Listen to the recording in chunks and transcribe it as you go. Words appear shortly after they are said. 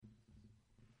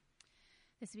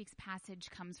This week's passage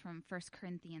comes from 1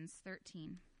 Corinthians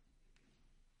 13.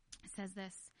 It says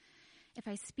this, "If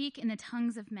I speak in the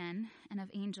tongues of men and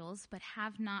of angels, but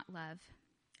have not love,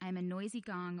 I am a noisy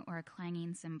gong or a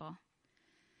clanging cymbal.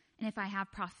 And if I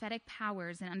have prophetic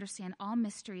powers and understand all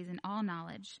mysteries and all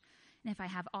knowledge, and if I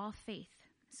have all faith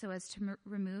so as to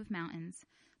remove mountains,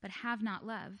 but have not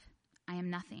love, I am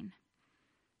nothing.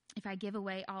 If I give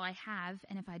away all I have,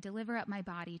 and if I deliver up my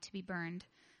body to be burned,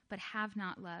 but have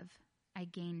not love, I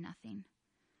gain nothing.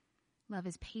 Love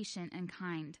is patient and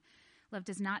kind. Love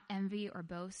does not envy or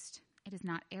boast. It is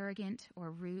not arrogant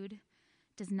or rude,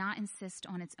 does not insist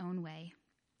on its own way.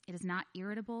 It is not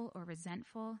irritable or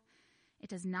resentful. It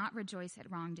does not rejoice at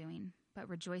wrongdoing, but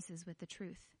rejoices with the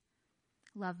truth.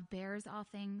 Love bears all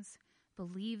things,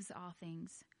 believes all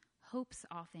things, hopes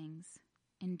all things,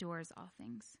 endures all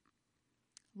things.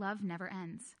 Love never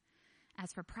ends.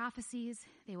 As for prophecies,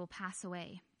 they will pass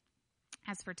away.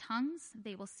 As for tongues,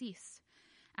 they will cease.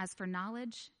 As for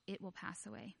knowledge, it will pass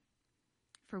away.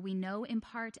 For we know in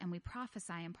part and we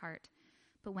prophesy in part,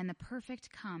 but when the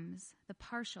perfect comes, the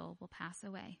partial will pass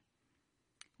away.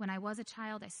 When I was a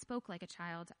child, I spoke like a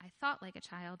child, I thought like a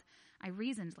child, I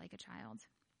reasoned like a child.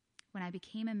 When I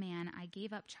became a man, I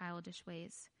gave up childish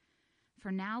ways.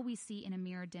 For now we see in a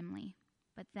mirror dimly,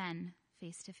 but then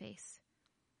face to face.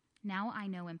 Now I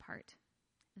know in part,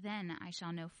 then I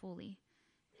shall know fully,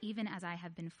 even as I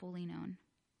have been fully known.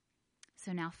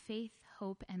 So now faith,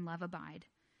 hope, and love abide,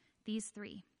 these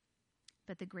three,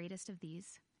 but the greatest of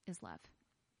these is love."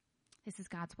 This is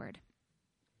God's word.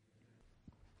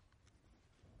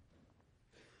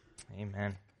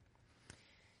 Amen.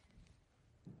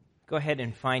 Go ahead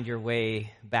and find your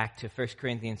way back to 1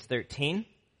 Corinthians 13,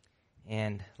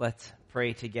 and let's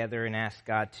pray together and ask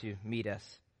God to meet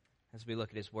us as we look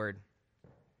at his word.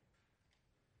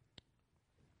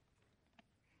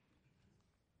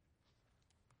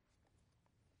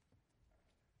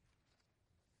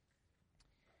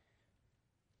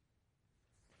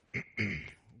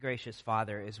 Gracious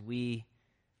Father, as we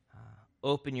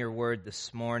open your word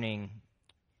this morning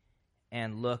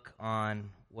and look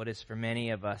on what is for many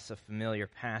of us a familiar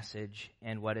passage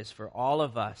and what is for all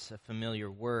of us a familiar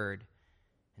word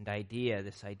and idea,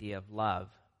 this idea of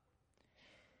love,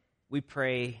 we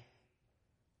pray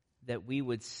that we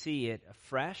would see it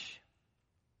afresh.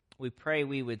 We pray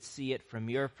we would see it from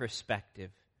your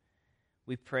perspective.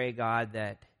 We pray, God,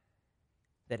 that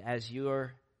as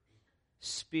your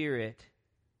Spirit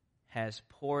has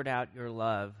poured out your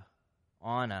love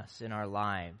on us in our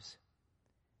lives,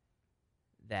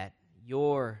 that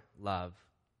your love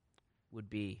would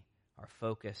be our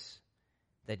focus,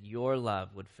 that your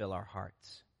love would fill our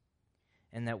hearts,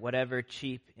 and that whatever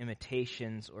cheap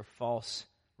imitations or false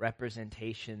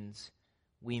representations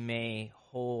we may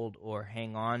hold or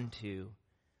hang on to,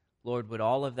 Lord, would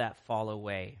all of that fall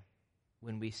away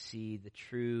when we see the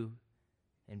true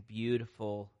and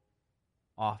beautiful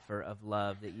offer of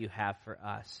love that you have for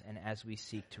us, and as we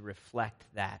seek to reflect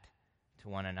that to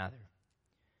one another.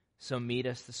 So meet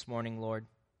us this morning, Lord.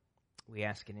 We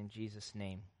ask it in Jesus'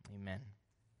 name. Amen.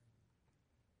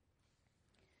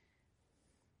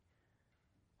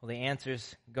 Well, the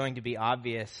answer's going to be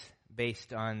obvious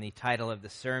based on the title of the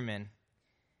sermon,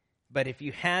 but if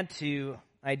you had to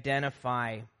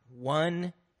identify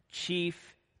one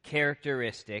chief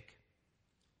characteristic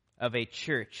of a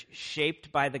church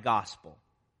shaped by the gospel,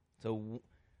 so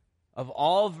of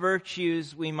all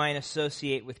virtues we might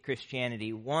associate with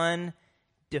Christianity, one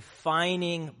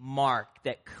defining mark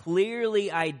that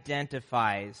clearly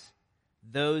identifies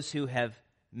those who have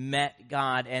met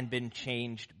God and been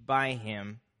changed by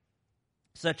him,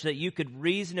 such that you could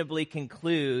reasonably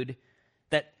conclude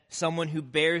that someone who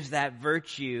bears that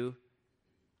virtue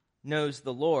knows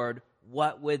the Lord,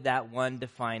 what would that one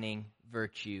defining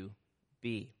virtue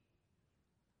be?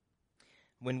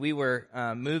 When we were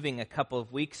moving a couple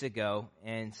of weeks ago,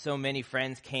 and so many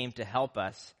friends came to help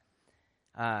us,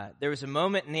 there was a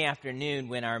moment in the afternoon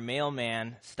when our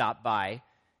mailman stopped by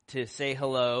to say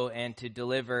hello and to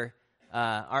deliver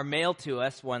our mail to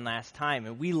us one last time.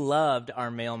 And we loved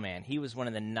our mailman. He was one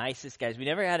of the nicest guys. We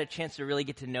never had a chance to really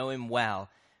get to know him well.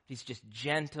 He's just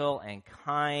gentle and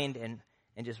kind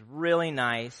and just really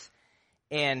nice.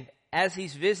 And as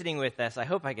he's visiting with us, I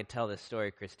hope I could tell this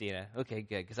story, Christina. Okay,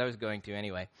 good, because I was going to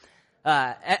anyway.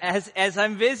 As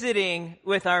I'm visiting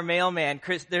with our mailman,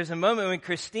 there's a moment when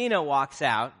Christina walks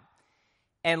out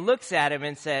and looks at him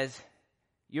and says,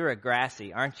 "You're a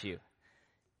Grassi, aren't you?"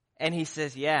 And he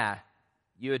says, "Yeah."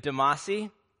 "You a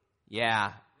Damasi?"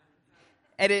 "Yeah."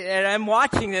 And I'm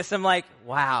watching this, I'm like,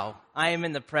 wow, I am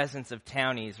in the presence of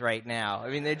townies right now. I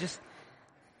mean,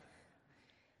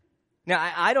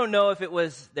 Now, I don't know if it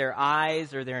was their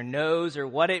eyes or their nose or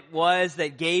what it was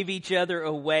that gave each other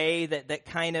away, that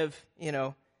kind of,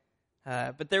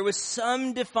 but there was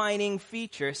some defining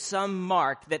feature, some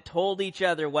mark that told each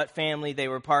other what family they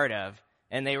were part of,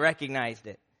 and they recognized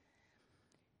it.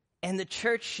 And the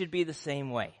church should be the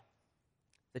same way.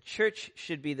 The church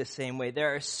should be the same way.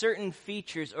 There are certain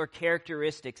features or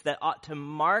characteristics that ought to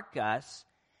mark us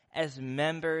as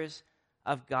members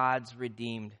of God's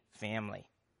redeemed family.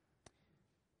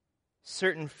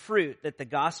 Certain fruit that the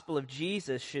gospel of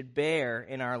Jesus should bear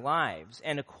in our lives.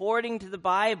 And according to the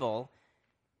Bible,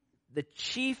 the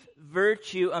chief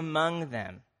virtue among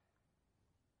them,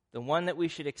 the one that we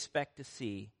should expect to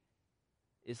see,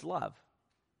 is love.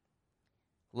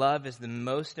 Love is the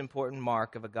most important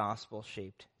mark of a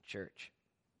gospel-shaped church.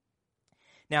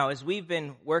 Now, as we've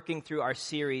been working through our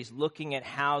series, looking at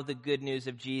how the good news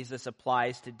of Jesus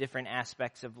applies to different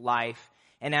aspects of life,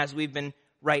 and as we've been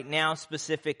right now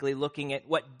specifically looking at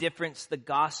what difference the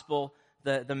gospel,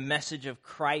 the message of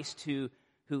Christ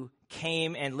who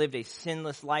came and lived a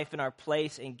sinless life in our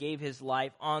place and gave his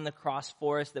life on the cross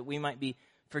for us that we might be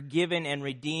forgiven and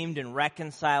redeemed and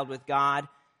reconciled with God.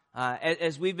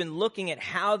 As we've been looking at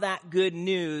how that good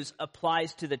news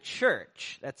applies to the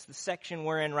church, that's the section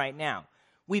we're in right now.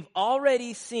 We've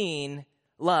already seen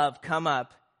love come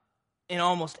up in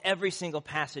almost every single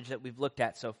passage that we've looked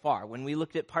at so far. When we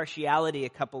looked at partiality a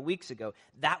couple weeks ago,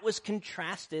 that was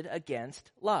contrasted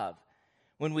against love.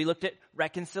 When we looked at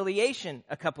reconciliation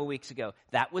a couple weeks ago,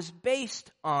 that was based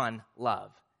on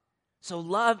love. So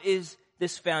love is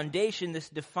this foundation, this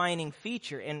defining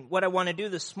feature. And what I want to do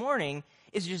this morning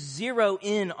is just zero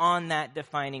in on that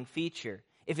defining feature.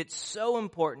 If it's so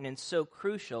important and so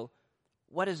crucial,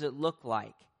 what does it look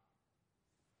like?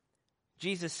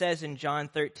 Jesus says in John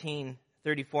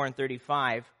 13:34 and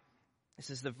 35, this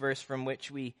is the verse from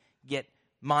which we get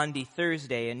Maundy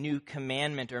Thursday, a new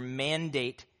commandment or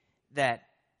mandate that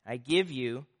I give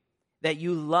you, that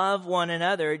you love one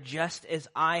another just as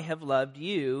I have loved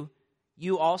you.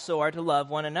 You also are to love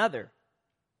one another.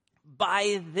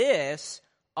 By this,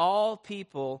 all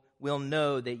people will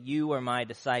know that you are my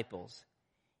disciples,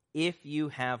 if you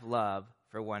have love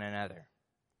for one another.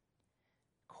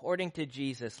 According to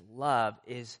Jesus, love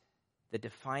is the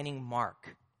defining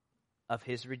mark of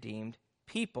his redeemed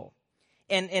people.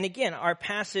 And again, our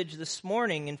passage this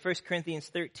morning in 1 Corinthians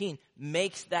 13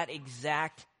 makes that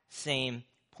exact same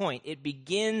point. It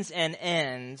begins and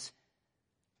ends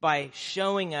by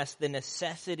showing us the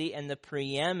necessity and the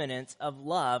preeminence of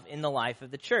love in the life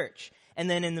of the church. And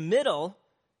then in the middle,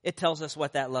 it tells us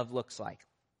what that love looks like.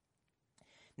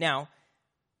 Now,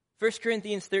 1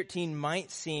 Corinthians 13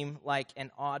 might seem like an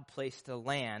odd place to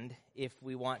land if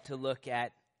we want to look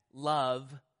at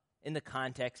love in the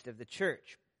context of the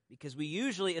church, because we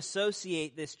usually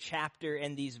associate this chapter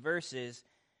and these verses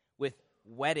with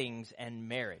weddings and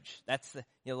marriage. That's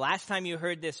the last time you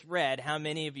heard this read, how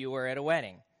many of you were at a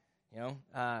wedding?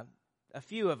 A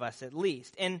few of us at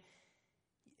least. And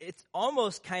it's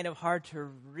almost kind of hard to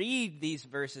read these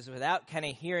verses without kind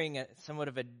of hearing somewhat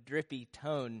of a drippy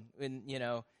tone when,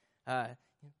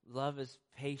 love is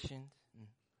patient, and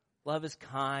love is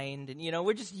kind, and,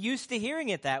 we're just used to hearing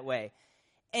it that way.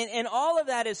 And all of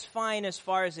that is fine as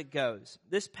far as it goes.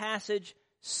 This passage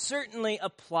certainly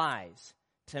applies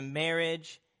to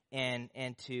marriage and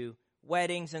to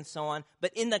weddings and so on.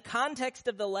 But in the context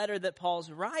of the letter that Paul's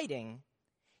writing,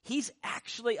 he's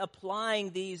actually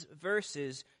applying these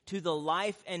verses to the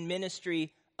life and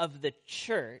ministry of the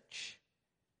church,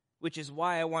 which is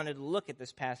why I wanted to look at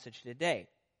this passage today.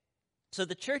 So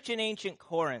the church in ancient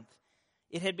Corinth,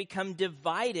 it had become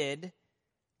divided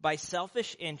by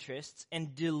selfish interests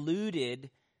and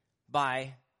deluded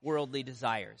by worldly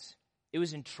desires. It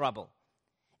was in trouble.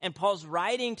 And Paul's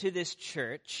writing to this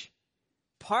church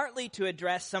partly to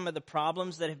address some of the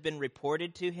problems that have been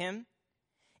reported to him,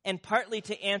 and partly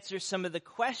to answer some of the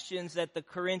questions that the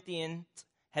Corinthians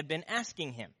had been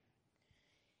asking him.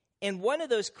 And one of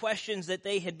those questions that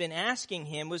they had been asking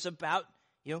him was about,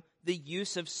 the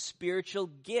use of spiritual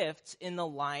gifts in the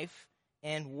life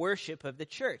and worship of the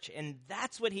church. And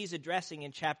that's what he's addressing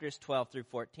in chapters 12 through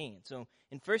 14. So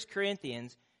in 1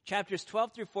 Corinthians, chapters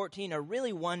 12 through 14 are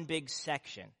really one big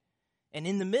section. And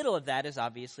in the middle of that is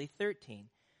obviously 13.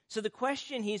 So the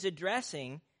question he's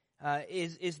addressing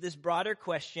is this broader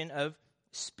question of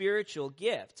spiritual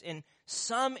gifts. And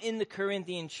some in the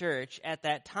Corinthian church at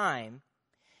that time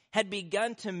had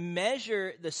begun to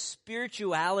measure the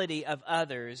spirituality of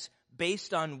others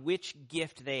based on which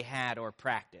gift they had or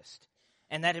practiced.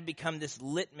 And that had become this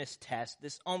litmus test,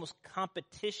 this almost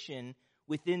competition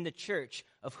within the church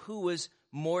of who was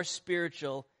more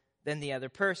spiritual than the other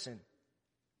person.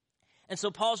 And so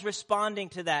Paul's responding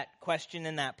to that question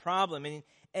and that problem.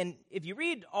 And if you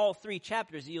read all 3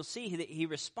 chapters, you'll see that he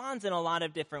responds in a lot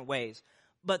of different ways.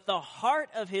 But the heart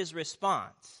of his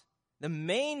response, the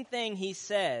main thing he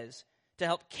says to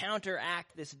help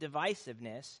counteract this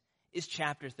divisiveness, is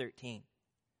chapter 13,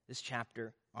 this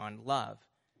chapter on love,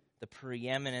 the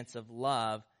preeminence of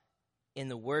love in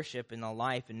the worship, in the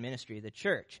life and ministry of the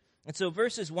church. And so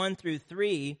verses 1 through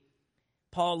 3,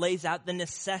 Paul lays out the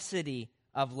necessity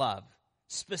of love,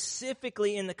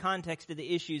 specifically in the context of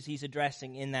the issues he's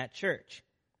addressing in that church.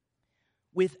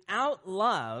 Without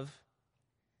love,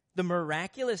 the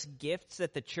miraculous gifts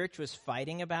that the church was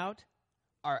fighting about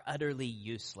are utterly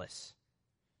useless.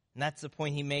 And that's the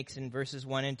point he makes in verses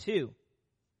 1 and 2.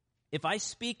 If I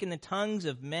speak in the tongues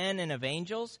of men and of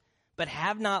angels, but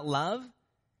have not love,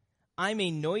 I'm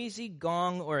a noisy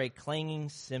gong or a clanging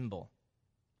cymbal.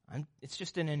 It's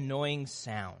just an annoying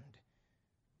sound.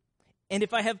 And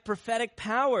if I have prophetic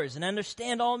powers and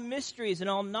understand all mysteries and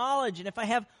all knowledge, and if I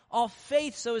have all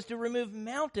faith so as to remove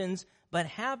mountains, but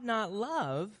have not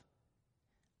love,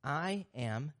 I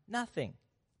am nothing.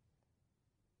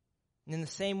 And in the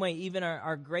same way, even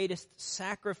our greatest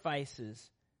sacrifices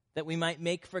that we might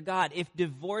make for God, if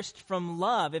divorced from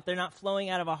love, if they're not flowing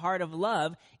out of a heart of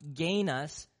love, gain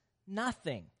us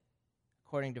nothing,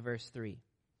 according to verse 3.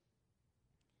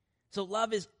 So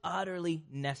love is utterly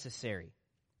necessary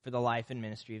for the life and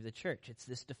ministry of the church. It's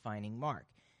this defining mark.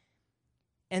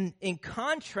 And in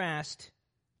contrast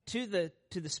to the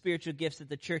spiritual gifts that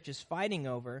the church is fighting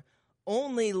over,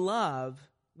 only love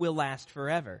will last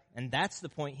forever. And that's the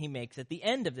point he makes at the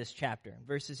end of this chapter,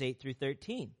 verses 8 through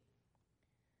 13.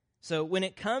 So when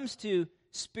it comes to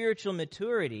spiritual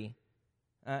maturity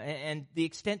and the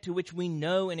extent to which we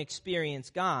know and experience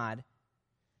God,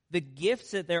 the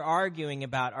gifts that they're arguing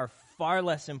about are far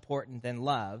less important than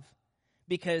love,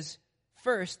 because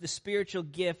first, the spiritual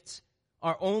gifts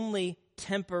are only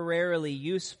temporarily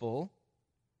useful,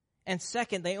 and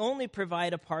second, they only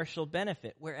provide a partial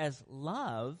benefit, whereas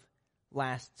love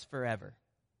lasts forever.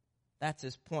 That's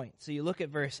his point. So you look at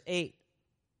verse 8.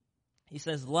 He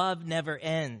says, love never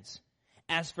ends.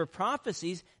 As for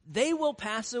prophecies, they will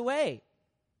pass away.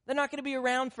 They're not going to be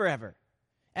around forever.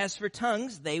 As for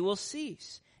tongues, they will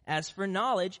cease. As for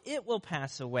knowledge, it will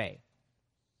pass away.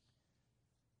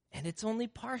 And it's only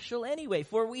partial anyway,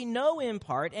 for we know in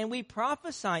part and we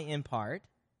prophesy in part.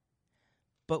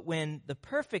 But when the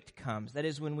perfect comes, that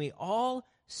is when we all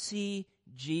see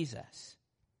Jesus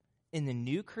in the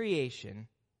new creation,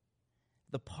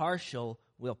 the partial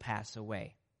will pass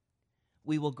away.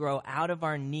 We will grow out of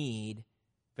our need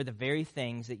for the very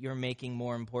things that you're making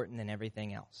more important than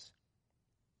everything else.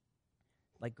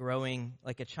 Like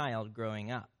a child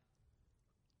growing up.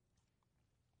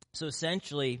 So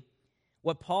essentially,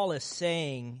 what Paul is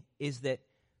saying is that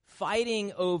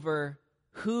fighting over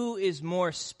who is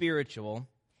more spiritual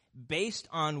based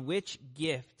on which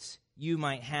gifts you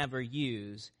might have or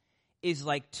use is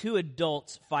like 2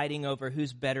 adults fighting over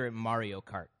who's better at Mario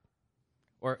Kart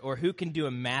or who can do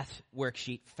a math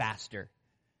worksheet faster.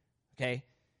 Okay?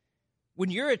 When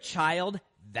you're a child,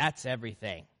 that's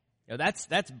everything. You know,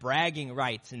 that's bragging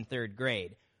rights in 3rd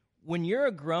grade. When you're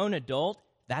a grown adult,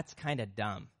 that's kind of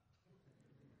dumb.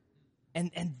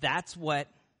 And that's what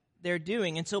they're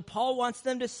doing. And so Paul wants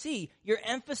them to see you're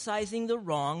emphasizing the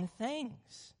wrong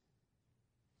things.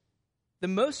 The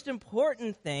most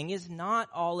important thing is not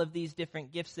all of these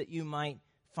different gifts that you might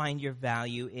find your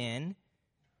value in,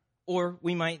 or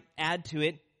we might add to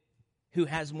it who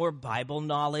has more Bible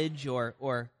knowledge or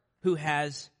who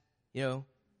has, a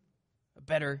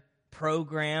better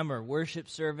program or worship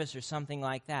service or something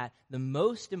like that. The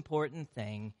most important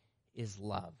thing is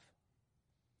love.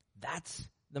 That's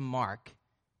the mark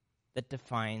that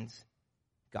defines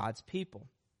God's people.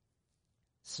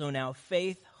 So now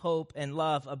faith, hope, and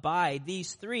love abide,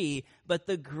 these 3, but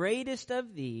the greatest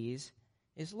of these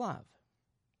is love.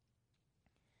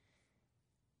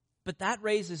 But that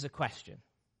raises a question,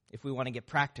 if we want to get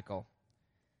practical.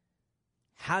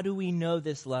 How do we know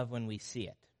this love when we see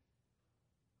it?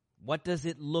 What does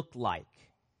it look like?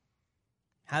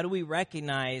 How do we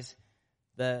recognize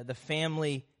the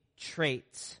family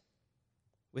traits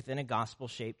within a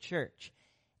gospel-shaped church?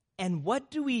 And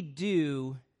what do we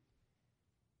do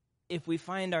if we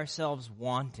find ourselves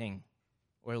wanting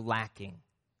or lacking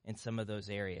in some of those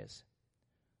areas?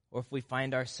 Or if we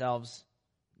find ourselves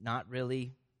not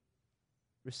really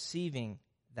receiving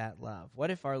that love?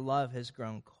 What if our love has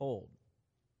grown cold?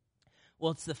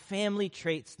 Well, it's the family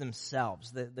traits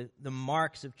themselves, the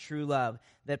marks of true love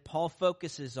that Paul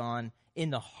focuses on in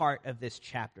the heart of this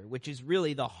chapter, which is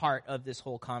really the heart of this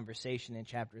whole conversation in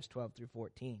chapters 12 through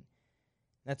 14.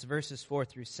 That's verses 4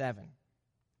 through 7.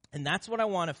 And that's what I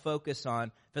want to focus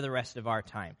on for the rest of our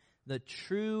time. The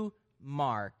true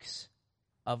marks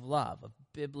of love, of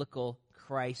biblical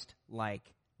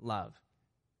Christ-like love.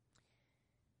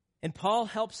 And Paul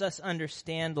helps us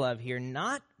understand love here,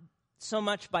 not so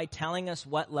much by telling us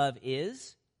what love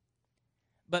is,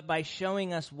 but by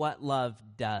showing us what love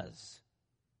does.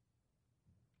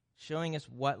 Showing us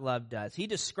what love does. He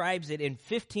describes it in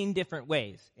 15 different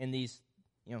ways in these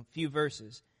few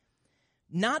verses.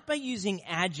 Not by using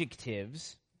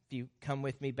adjectives. If you come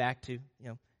with me back to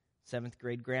 7th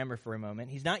grade grammar for a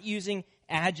moment. He's not using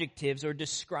adjectives or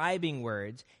describing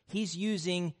words. He's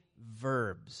using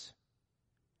verbs.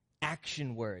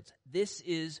 Action words. This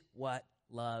is what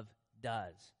love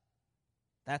does.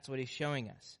 That's what he's showing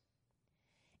us.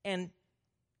 And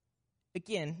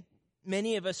again,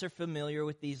 many of us are familiar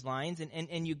with these lines,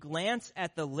 and you glance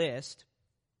at the list,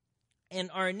 and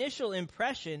our initial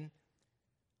impression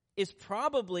is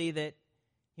probably that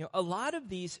a lot of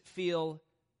these feel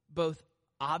both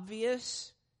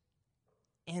obvious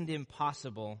and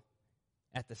impossible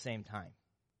at the same time.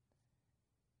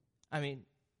 I mean,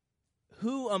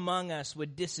 who among us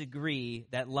would disagree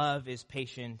that love is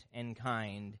patient and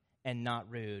kind and not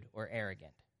rude or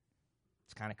arrogant?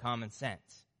 It's kind of common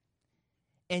sense.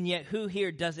 And yet, who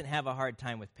here doesn't have a hard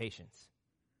time with patience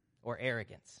or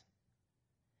arrogance?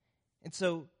 And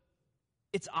so,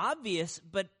 it's obvious,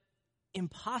 but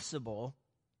impossible,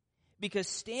 because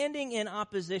standing in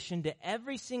opposition to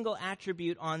every single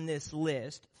attribute on this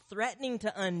list, threatening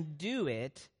to undo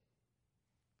it,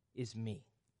 is me.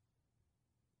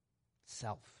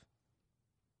 Self.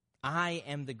 I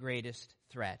am the greatest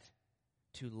threat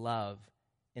to love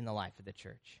in the life of the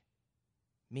church.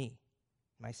 Me,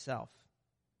 myself,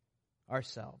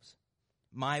 ourselves,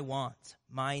 my wants,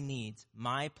 my needs,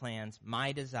 my plans,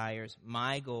 my desires,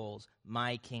 my goals,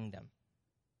 my kingdom.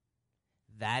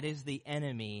 That is the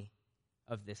enemy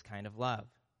of this kind of love.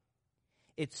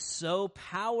 It's so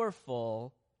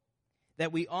powerful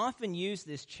that we often use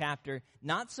this chapter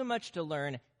not so much to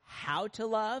learn how to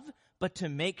love, but to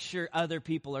make sure other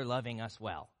people are loving us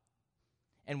well.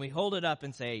 And we hold it up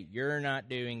and say, you're not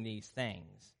doing these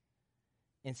things.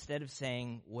 Instead of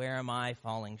saying, where am I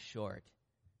falling short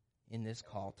in this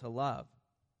call to love?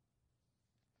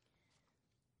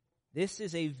 This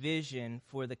is a vision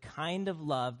for the kind of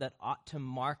love that ought to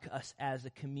mark us as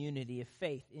a community of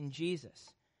faith in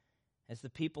Jesus, as the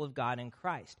people of God in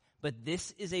Christ. But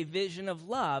this is a vision of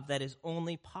love that is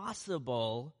only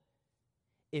possible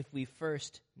if we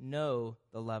first know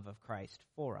the love of Christ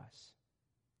for us.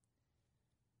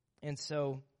 And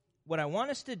so, what I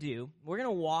want us to do, we're going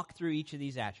to walk through each of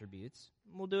these attributes.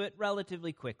 We'll do it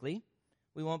relatively quickly.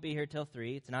 We won't be here till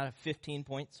 3. It's not a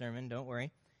 15-point sermon, don't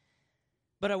worry.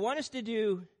 But I want us to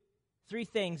do 3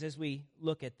 things as we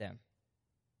look at them.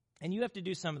 And you have to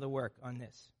do some of the work on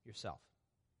this yourself.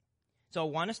 So I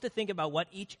want us to think about what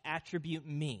each attribute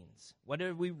means. What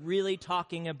are we really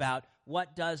talking about?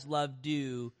 What does love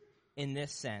do in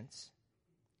this sense?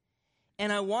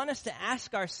 And I want us to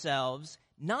ask ourselves,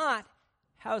 not,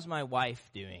 how's my wife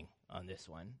doing on this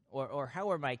one? Or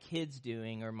how are my kids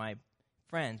doing or my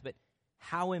friends? But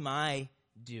how am I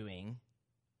doing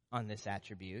on this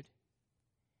attribute?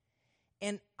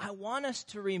 And I want us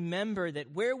to remember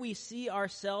that where we see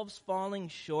ourselves falling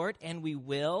short, and we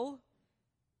will,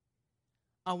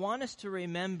 I want us to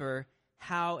remember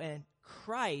how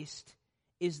Christ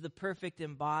is the perfect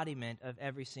embodiment of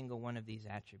every single one of these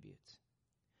attributes.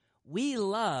 We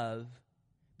love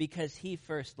because he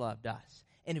first loved us.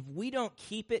 And if we don't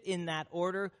keep it in that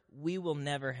order, we will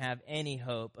never have any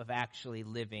hope of actually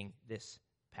living this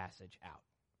passage out.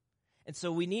 And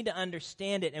so we need to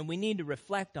understand it and we need to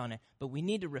reflect on it, but we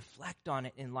need to reflect on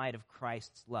it in light of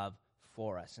Christ's love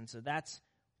for us. And so that's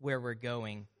where we're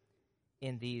going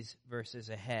in these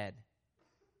verses ahead.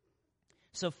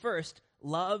 So first,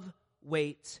 love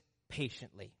waits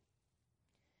patiently.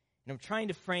 And I'm trying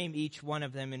to frame each one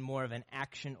of them in more of an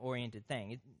action-oriented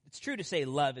thing. It's true to say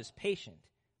love is patient,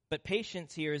 but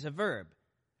patience here is a verb.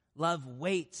 Love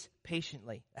waits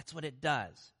patiently. That's what it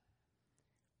does.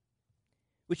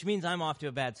 Which means I'm off to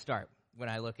a bad start when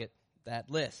I look at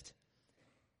that list.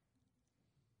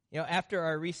 After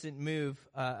our recent move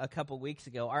a couple weeks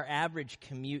ago, our average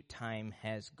commute time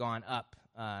has gone up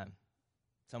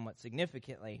somewhat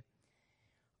significantly.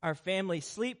 Our family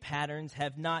sleep patterns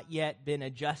have not yet been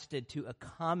adjusted to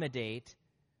accommodate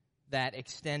that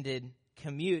extended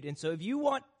commute. And so if you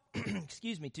want,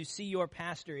 to see your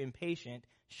pastor impatient,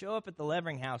 show up at the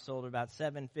Levering household about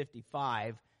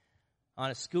 7:55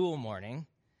 on a school morning.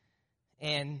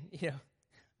 And,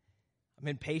 I'm I'm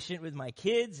impatient with my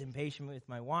kids, impatient with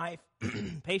my wife,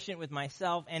 impatient with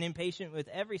myself, and impatient with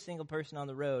every single person on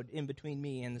the road in between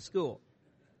me and the school.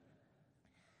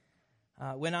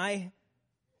 When I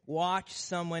watch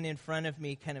someone in front of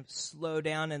me kind of slow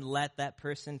down and let that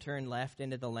person turn left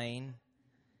into the lane,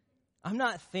 I'm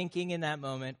not thinking in that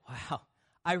moment, wow,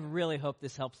 I really hope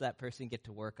this helps that person get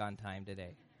to work on time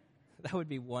today. That would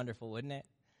be wonderful, wouldn't it?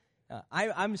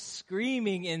 I'm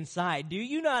screaming inside. Do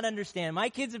you not understand? My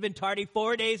kids have been tardy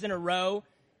 4 days in a row.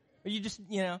 Or you just,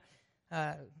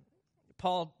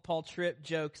 Paul Tripp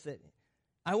jokes that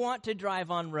I want to drive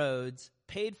on roads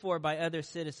paid for by other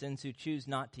citizens who choose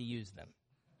not to use them.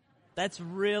 That's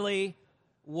really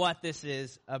what this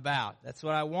is about. That's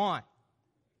what I want.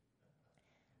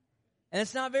 And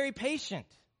it's not very patient.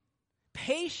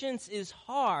 Patience is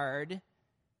hard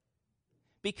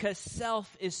because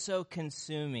self is so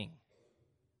consuming.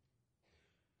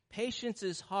 Patience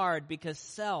is hard because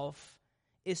self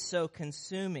is so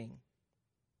consuming.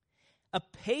 A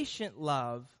patient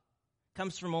love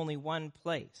comes from only one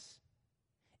place.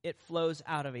 It flows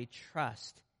out of a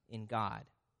trust in God.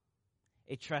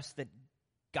 A trust that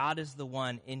God is the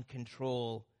one in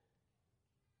control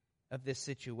of this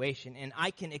situation. And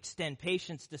I can extend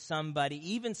patience to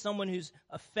somebody, even someone who's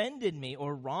offended me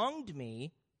or wronged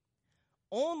me,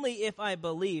 only if I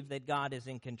believe that God is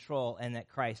in control and that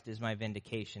Christ is my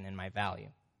vindication and my value.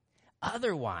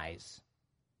 Otherwise,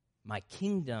 my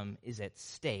kingdom is at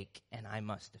stake and I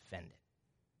must defend it.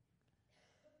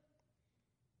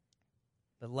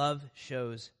 But love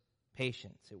shows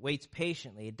patience. It waits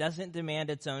patiently. It doesn't demand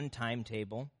its own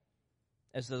timetable,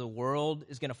 as though the world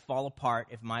is going to fall apart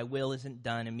if my will isn't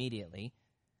done immediately.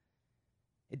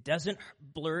 It doesn't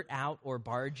blurt out or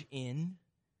barge in.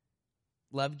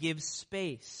 Love gives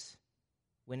space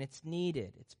when it's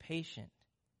needed. It's patient.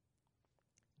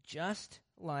 Just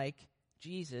like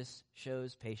Jesus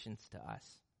shows patience to us.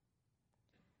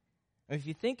 If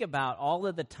you think about all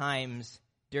of the times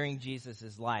during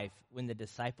Jesus' life when the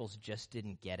disciples just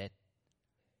didn't get it,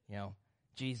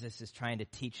 Jesus is trying to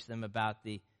teach them about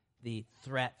the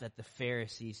threat that the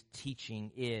Pharisees'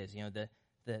 teaching is,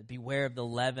 the beware of the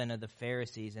leaven of the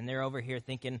Pharisees, and they're over here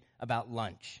thinking about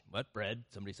lunch. What, bread?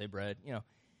 Somebody say bread,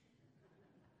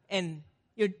 And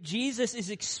Jesus is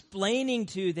explaining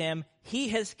to them he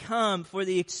has come for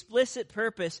the explicit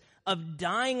purpose of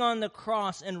dying on the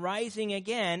cross and rising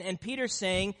again, and Peter's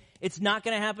saying, it's not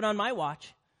going to happen on my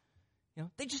watch.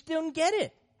 They just don't get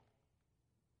it.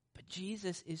 But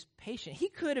Jesus is patient. He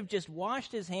could have just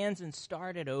washed his hands and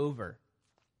started over.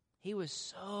 He was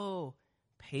so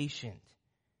patient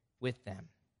with them.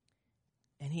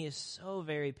 And he is so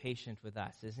very patient with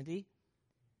us, isn't he?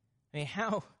 I mean,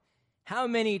 how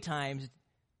many times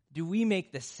do we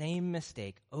make the same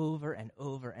mistake over and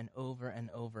over and over and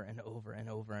over and over and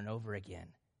over and over again?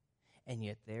 And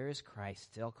yet there is Christ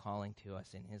still calling to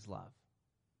us in his love.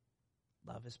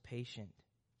 Love is patient.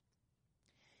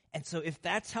 And so if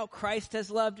that's how Christ has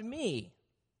loved me,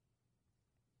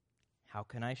 how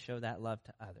can I show that love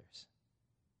to others?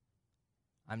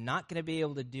 I'm not going to be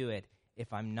able to do it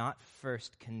if I'm not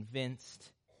first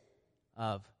convinced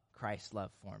of Christ's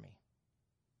love for me.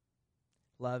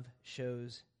 Love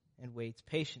shows and waits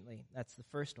patiently. That's the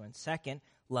first one. Second,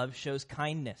 love shows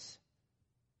kindness.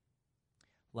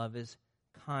 Love is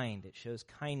kind. It shows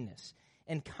kindness.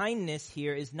 And kindness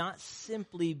here is not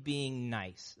simply being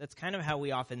nice. That's kind of how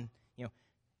we often,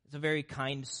 it's a very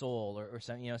kind soul or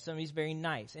something, somebody's very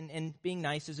nice. And being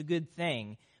nice is a good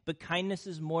thing. But kindness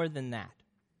is more than that.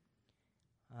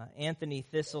 Anthony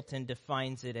Thistleton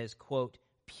defines it as, quote,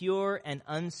 pure and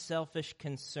unselfish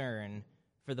concern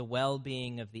for the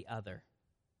well-being of the other.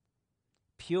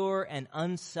 Pure and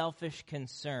unselfish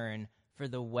concern for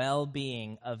the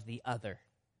well-being of the other,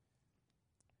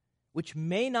 which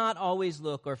may not always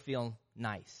look or feel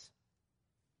nice.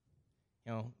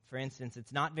 For instance,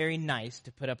 it's not very nice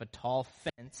to put up a tall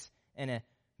fence and a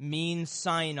mean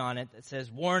sign on it that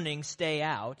says, warning, stay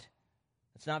out.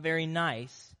 It's not very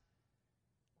nice,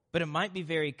 but it might be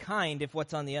very kind if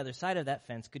what's on the other side of that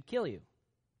fence could kill you.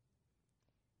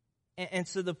 And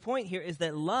so the point here is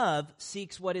that love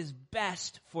seeks what is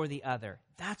best for the other.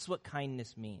 That's what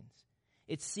kindness means.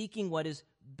 It's seeking what is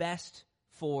best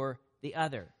for the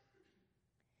other.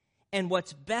 And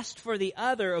what's best for the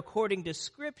other, according to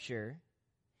Scripture,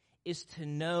 is to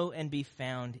know and be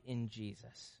found in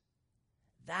Jesus.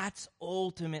 That's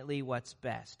ultimately what's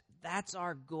best. That's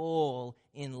our goal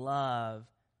in love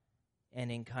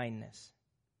and in kindness.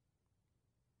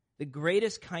 The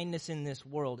greatest kindness in this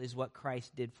world is what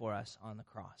Christ did for us on the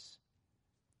cross,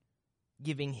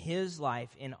 giving his life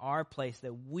in our place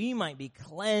that we might be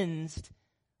cleansed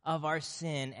of our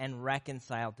sin and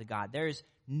reconciled to God. There's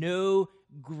no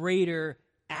greater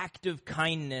act of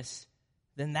kindness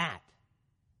than that.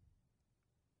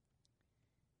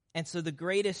 And so the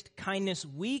greatest kindness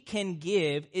we can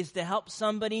give is to help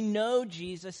somebody know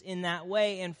Jesus in that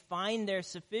way and find their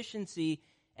sufficiency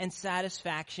and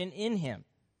satisfaction in him.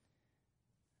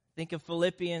 Think of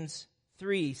Philippians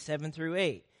 3, 7 through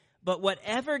 8. But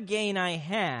whatever gain I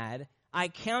had, I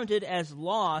counted as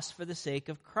loss for the sake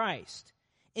of Christ.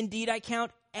 Indeed, I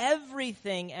count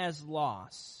everything as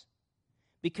loss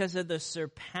because of the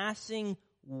surpassing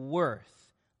worth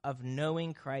of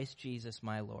knowing Christ Jesus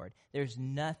my Lord. There's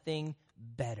nothing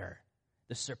better.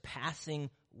 The surpassing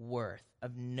worth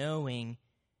of knowing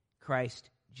Christ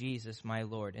Jesus my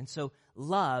Lord. And so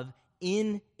love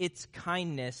in its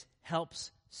kindness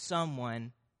helps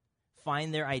someone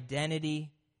find their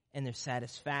identity and their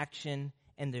satisfaction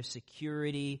and their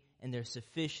security and their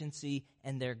sufficiency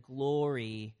and their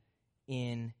glory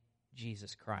in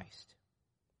Jesus Christ.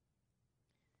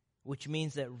 Which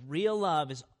means that real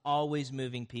love is always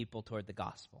moving people toward the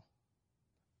gospel.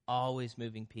 Always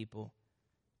moving people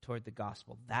toward the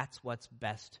gospel. That's what's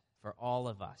best for all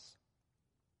of us.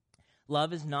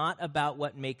 Love is not about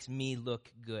what makes me look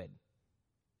good.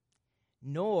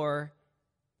 Nor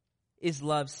is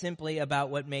love simply about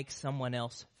what makes someone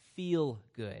else feel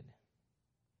good.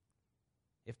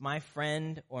 If my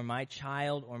friend or my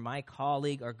child or my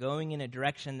colleague are going in a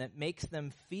direction that makes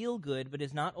them feel good but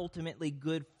is not ultimately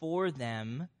good for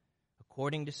them,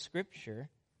 according to Scripture,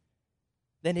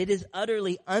 then it is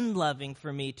utterly unloving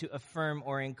for me to affirm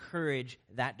or encourage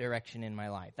that direction in my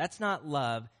life. That's not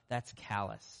love, that's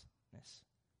callousness.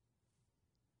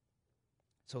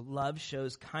 So love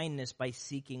shows kindness by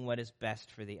seeking what is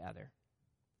best for the other.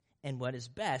 And what is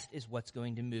best is what's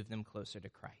going to move them closer to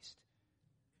Christ.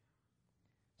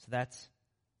 So that's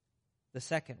the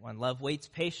second one. Love waits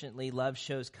patiently. Love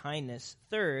shows kindness.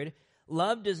 Third,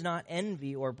 love does not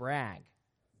envy or brag.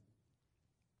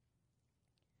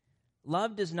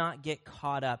 Love does not get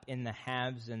caught up in the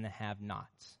haves and the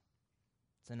have-nots.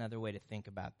 It's another way to think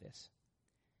about this.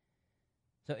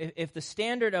 So if the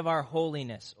standard of our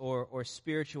holiness or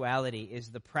spirituality is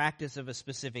the practice of a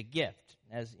specific gift,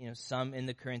 as some in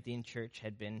the Corinthian church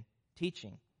had been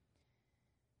teaching,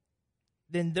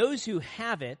 then those who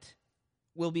have it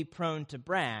will be prone to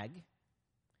brag,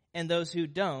 and those who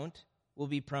don't will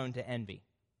be prone to envy.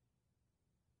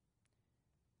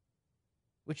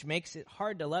 Which makes it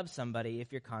hard to love somebody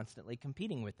if you're constantly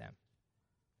competing with them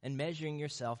and measuring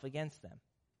yourself against them.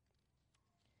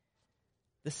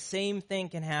 The same thing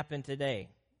can happen today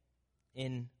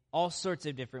in all sorts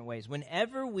of different ways.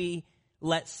 Whenever we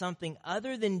let something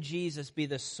other than Jesus be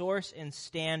the source and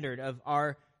standard of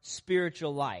our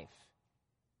spiritual life,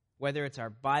 whether it's our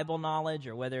Bible knowledge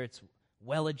or whether it's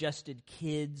well-adjusted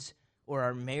kids or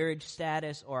our marriage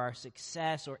status or our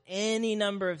success or any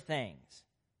number of things,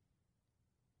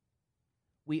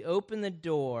 we open the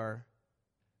door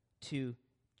to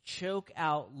choke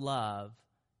out love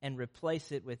and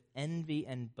replace it with envy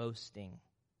and boasting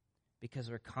because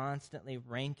we're constantly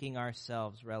ranking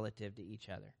ourselves relative to each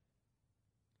other.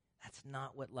 That's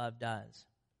not what love does.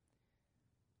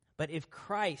 But if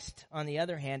Christ, on the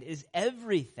other hand, is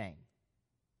everything,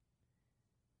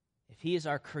 if he is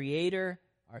our creator,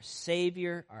 our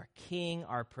savior, our king,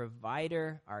 our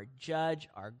provider, our judge,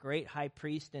 our great high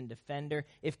priest and defender,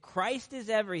 if Christ is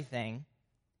everything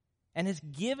and has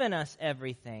given us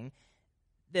everything,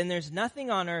 then there's nothing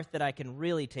on earth that I can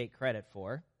really take credit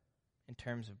for in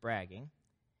terms of bragging.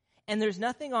 And there's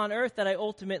nothing on earth that I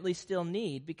ultimately still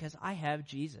need because I have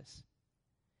Jesus.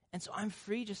 And so I'm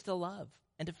free just to love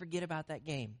and to forget about that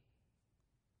game.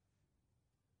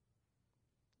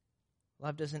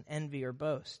 Love doesn't envy or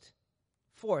boast.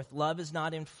 Fourth, love is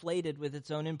not inflated with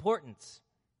its own importance.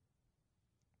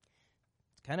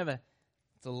 It's kind of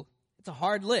it's a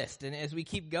hard list, and as we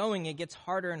keep going, it gets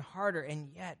harder and harder. And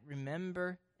yet,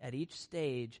 remember at each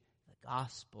stage the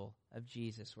gospel of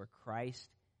Jesus, where Christ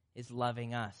is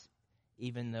loving us,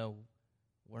 even though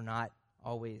we're not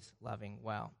always loving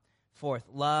well. Fourth,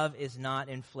 love is not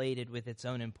inflated with its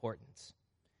own importance.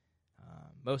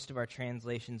 Most of our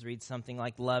translations read something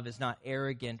like, love is not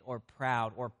arrogant or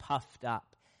proud or puffed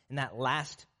up. And that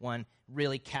last one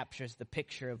really captures the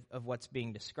picture of what's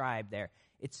being described there.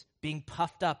 It's being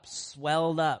puffed up,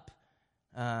 swelled up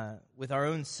with our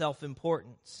own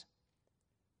self-importance.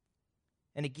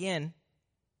 And again,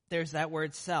 there's that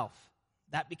word self.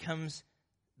 That becomes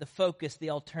the focus,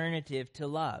 the alternative to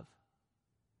love.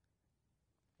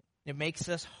 It makes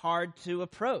us hard to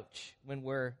approach when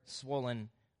we're swollen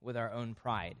with our own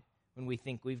pride, when we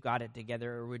think we've got it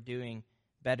together or we're doing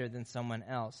better than someone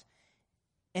else.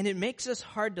 And it makes us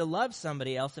hard to love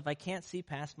somebody else if I can't see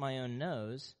past my own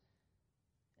nose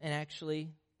and actually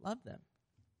love them.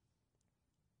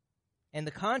 And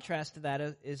the contrast to that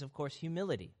is, of course,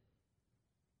 humility.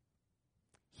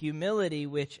 Humility,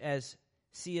 which, as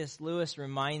C.S. Lewis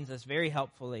reminds us very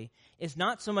helpfully, is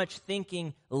not so much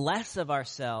thinking less of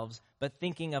ourselves, but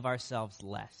thinking of ourselves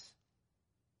less.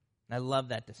 And I love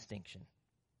that distinction.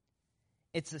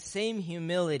 It's the same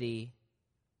humility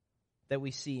that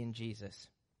we see in Jesus.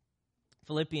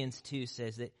 Philippians 2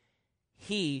 says that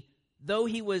he, though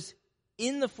he was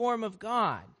in the form of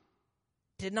God,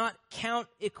 did not count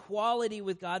equality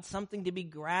with God something to be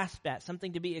grasped at,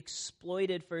 something to be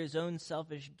exploited for his own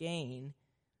selfish gain.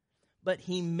 But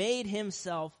he made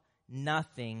himself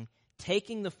nothing,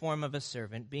 taking the form of a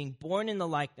servant, being born in the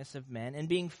likeness of men, and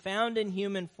being found in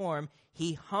human form,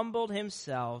 he humbled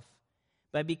himself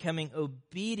by becoming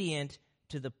obedient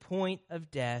to the point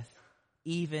of death,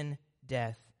 even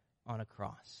death on a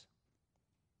cross.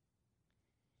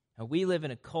 Now, we live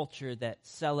in a culture that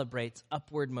celebrates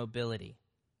upward mobility.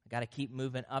 I got to keep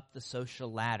moving up the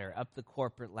social ladder, up the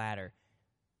corporate ladder.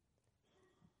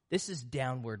 This is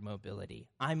downward mobility.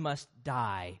 I must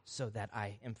die so that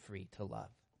I am free to love.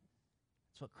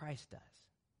 That's what Christ does.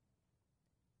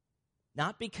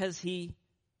 Not because he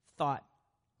thought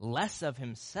less of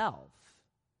himself.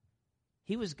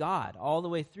 He was God all the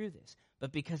way through this.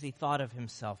 But because he thought of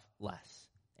himself less.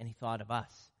 And he thought of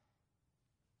us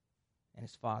and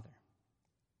his Father.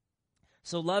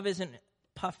 So love isn't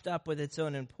puffed up with its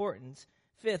own importance.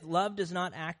 Fifth, love does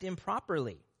not act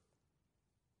improperly.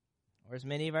 Or as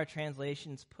many of our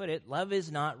translations put it, love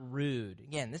is not rude.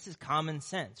 Again, this is common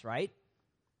sense, right?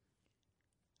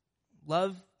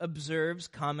 Love observes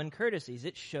common courtesies.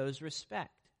 It shows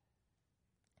respect.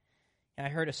 And I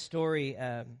heard a story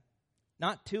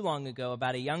not too long ago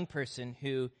about a young person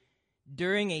who,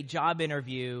 during a job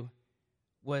interview,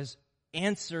 was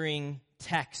answering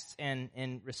texts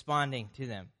and responding to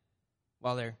them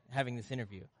while they're having this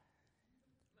interview.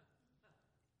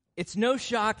 It's no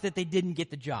shock that they didn't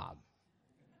get the job.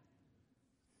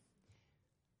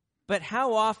 But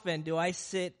how often do I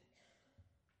sit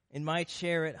in my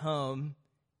chair at home?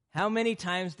 How many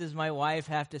times does my wife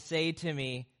have to say to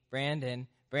me, Brandon,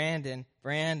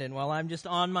 while I'm just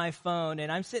on my phone, and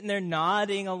I'm sitting there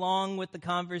nodding along with the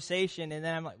conversation, and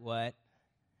then I'm like, what?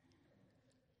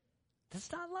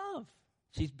 That's not love.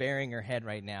 She's burying her head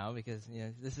right now because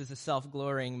this is a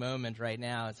self-glorying moment right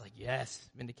now. It's like, yes,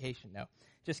 vindication. No,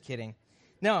 just kidding.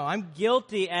 No, I'm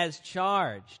guilty as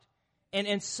charged.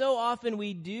 And so often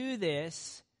we do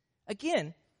this.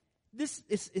 Again, this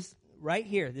is right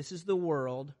here. This is the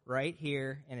world right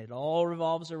here, and it all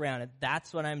revolves around it.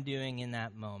 That's what I'm doing in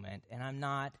that moment, and I'm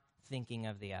not thinking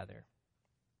of the other.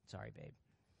 Sorry, babe.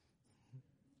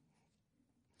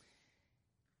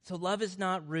 So love is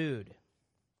not rude.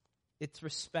 It's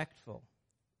respectful.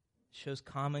 It shows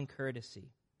common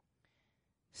courtesy.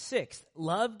 Sixth,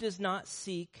 love does not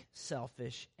seek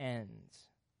selfish ends.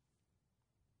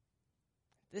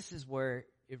 This is where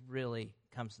it really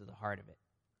comes to the heart of it.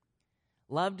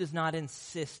 Love does not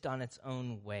insist on its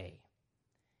own way.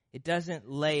 It doesn't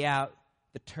lay out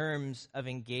the terms of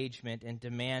engagement and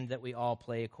demand that we all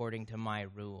play according to my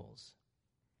rules.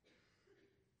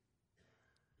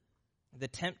 The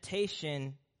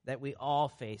temptation that we all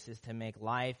face is to make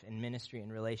life and ministry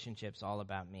and relationships all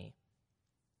about me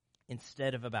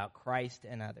instead of about Christ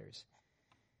and others.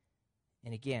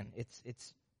 And again,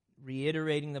 it's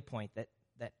reiterating the point that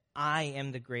I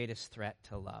am the greatest threat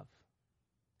to love.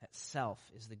 That self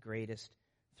is the greatest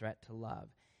threat to love.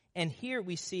 And here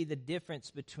we see the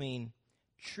difference between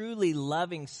truly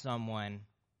loving someone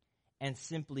and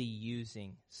simply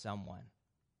using someone.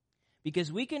 Because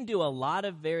we can do a lot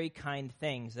of very kind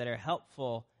things that are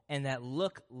helpful and that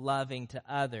look loving to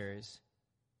others,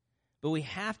 but we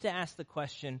have to ask the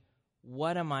question,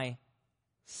 what am I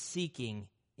seeking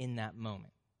in that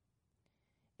moment?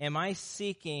 Am I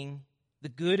seeking the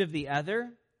good of the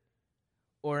other,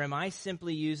 or am I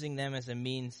simply using them as a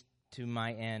means to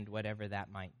my end, whatever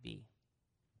that might be?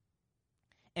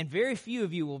 And very few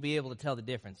of you will be able to tell the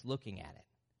difference looking at it.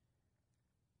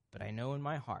 But I know in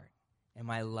my heart, am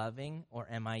I loving or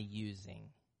am I using?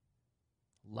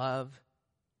 Love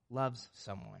loves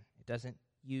someone. It doesn't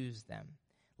use them.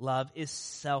 Love is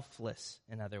selfless,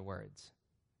 in other words,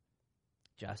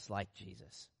 just like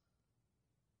Jesus.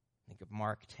 Think of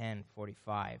Mark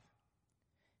 10:45.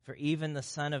 For even the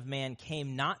Son of Man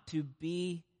came not to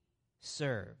be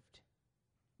served,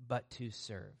 but to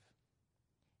serve,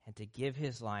 and to give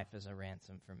his life as a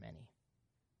ransom for many.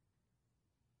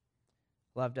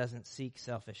 Love doesn't seek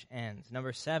selfish ends.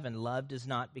 Number 7, love does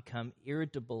not become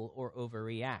irritable or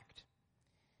overreact.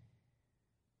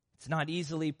 It's not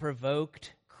easily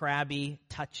provoked, crabby,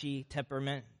 touchy,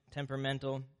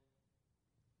 temperamental.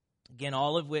 Again,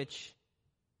 all of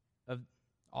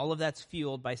that's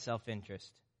fueled by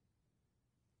self-interest.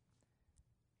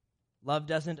 Love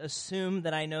doesn't assume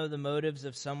that I know the motives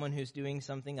of someone who's doing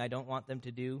something I don't want them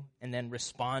to do and then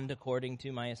respond according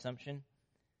to my assumption.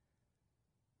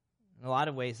 In a lot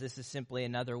of ways, this is simply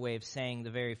another way of saying the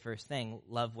very first thing: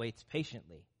 love waits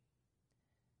patiently.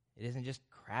 It isn't just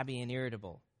crabby and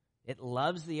irritable. It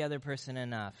loves the other person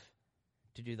enough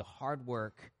to do the hard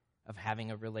work of having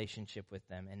a relationship with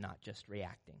them and not just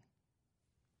reacting.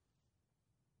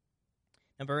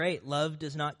 Number 8, love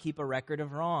does not keep a record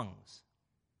of wrongs.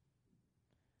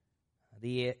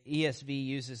 The ESV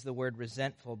uses the word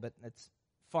resentful, but that's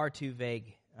far too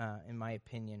vague, in my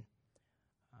opinion.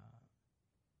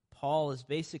 Paul is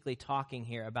basically talking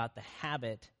here about the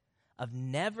habit of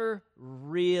never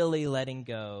really letting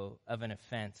go of an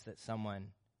offense that someone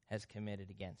has committed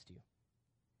against you.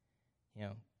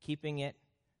 Keeping it,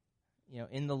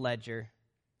 in the ledger.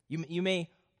 You may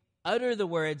utter the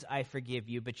words, "I forgive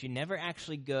you," but you never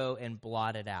actually go and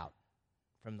blot it out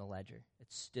from the ledger.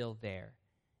 It's still there.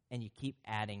 And you keep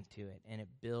adding to it, and it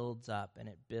builds up, and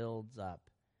it builds up.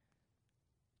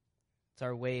 It's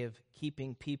our way of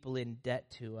keeping people in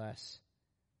debt to us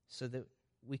so that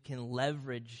we can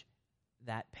leverage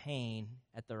that pain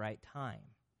at the right time.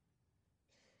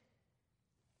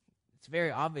 It's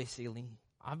very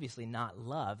obviously not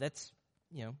love. That's,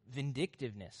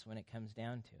 vindictiveness when it comes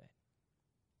down to it.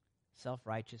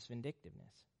 Self-righteous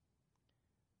vindictiveness.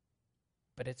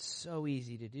 But it's so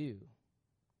easy to do.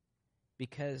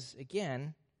 Because,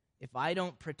 again, if I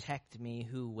don't protect me,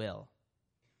 who will?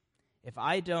 If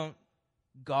I don't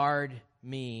guard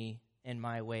me and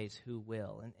my ways, who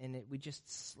will? We just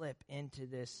slip into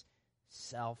this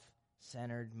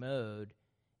self-centered mode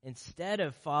instead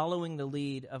of following the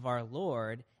lead of our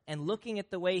Lord and looking at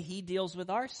the way He deals with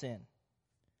our sin.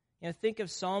 Think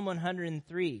of Psalm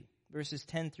 103, verses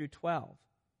 10 through 12.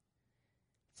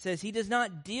 It says, "He does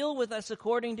not deal with us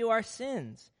according to our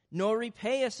sins, nor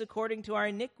repay us according to our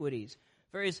iniquities.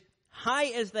 For as high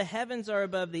as the heavens are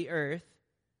above the earth,"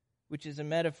 which is a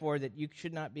metaphor that you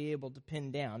should not be able to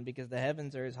pin down because the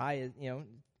heavens are as high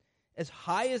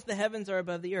as the heavens are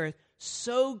above the earth,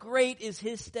 so great is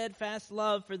His steadfast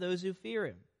love for those who fear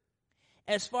Him.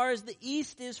 As far as the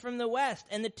east is from the west,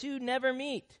 and the two never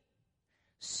meet,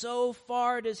 so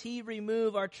far does He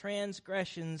remove our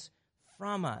transgressions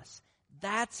from us.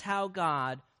 That's how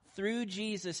God, through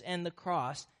Jesus and the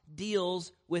cross,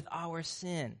 deals with our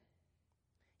sin.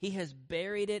 He has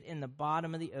buried it in the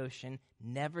bottom of the ocean,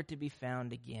 never to be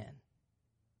found again.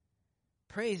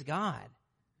 Praise God.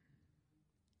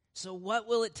 So what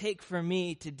will it take for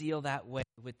me to deal that way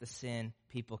with the sin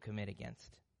people commit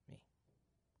against me?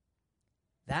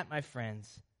 That, my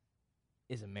friends,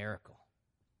 is a miracle.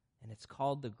 And it's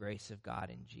called the grace of God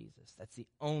in Jesus. That's the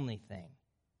only thing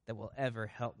that will ever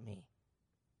help me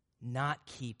not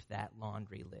keep that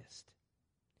laundry list.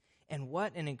 And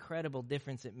what an incredible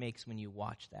difference it makes when you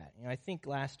watch that. I think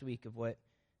last week of what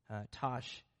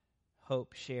Tosh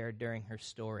Hope shared during her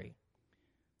story.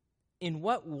 In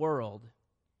what world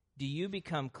do you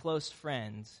become close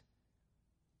friends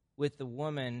with the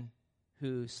woman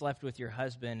who slept with your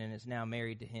husband and is now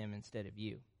married to him instead of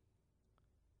you?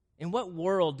 In what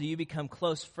world do you become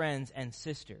close friends and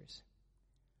sisters?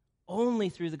 Only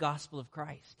through the gospel of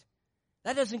Christ.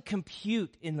 That doesn't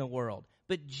compute in the world.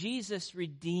 But Jesus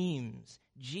redeems,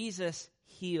 Jesus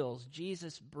heals,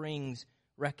 Jesus brings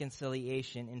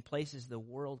reconciliation in places the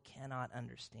world cannot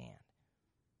understand.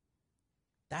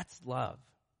 That's love.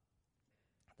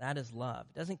 That is love.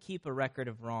 It doesn't keep a record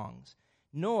of wrongs.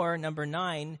 Nor, number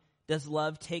 9, does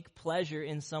love take pleasure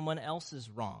in someone else's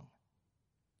wrong.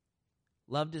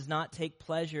 Love does not take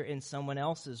pleasure in someone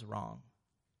else's wrong.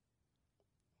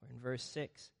 We're in verse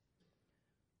 6.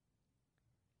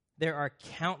 There are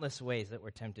countless ways that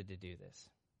we're tempted to do this.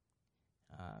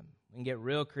 We can get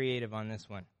real creative on this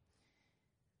one.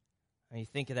 You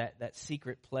think of that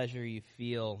secret pleasure you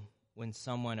feel when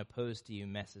someone opposed to you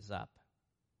messes up,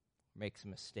 makes a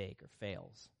mistake, or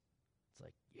fails. It's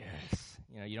like, yes.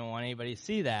 You don't want anybody to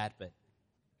see that, but,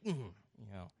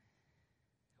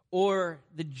 Or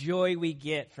the joy we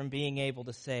get from being able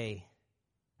to say,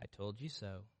 "I told you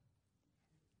so."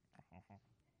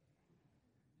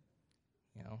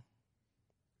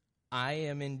 I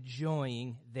am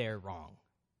enjoying their wrong.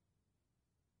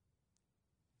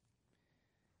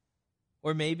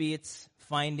 Or maybe it's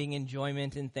finding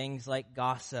enjoyment in things like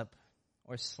gossip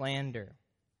or slander.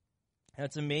 Now,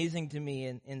 it's amazing to me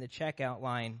in the checkout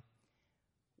line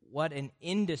what an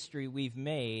industry we've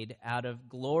made out of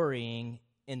glorying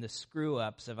in the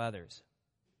screw-ups of others.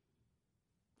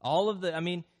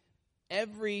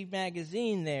 Every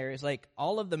magazine there is like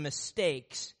all of the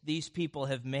mistakes these people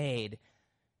have made.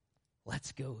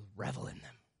 Let's go revel in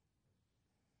them.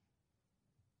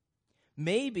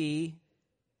 Maybe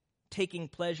taking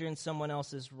pleasure in someone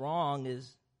else's wrong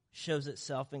shows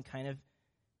itself in kind of,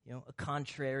 a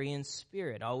contrarian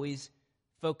spirit, always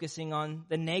focusing on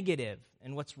the negative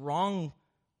and what's wrong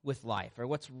with life, or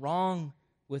what's wrong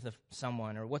with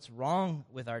someone, or what's wrong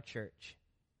with our church.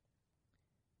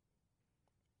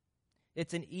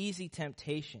 It's an easy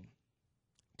temptation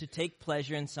to take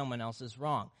pleasure in someone else's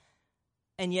wrong.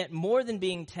 And yet, more than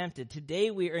being tempted,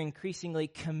 today we are increasingly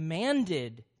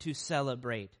commanded to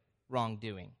celebrate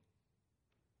wrongdoing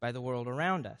by the world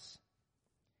around us.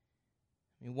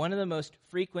 One of the most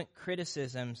frequent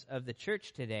criticisms of the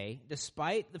church today,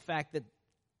 despite the fact that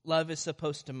love is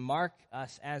supposed to mark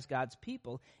us as God's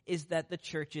people, is that the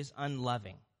church is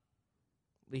unloving.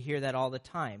 We hear that all the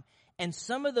time. And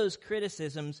some of those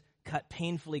criticisms cut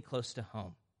painfully close to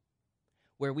home,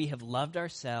 where we have loved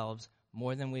ourselves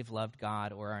more than we've loved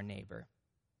God or our neighbor.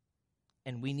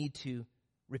 And we need to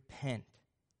repent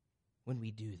when we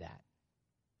do that.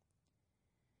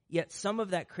 Yet some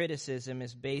of that criticism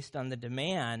is based on the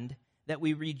demand that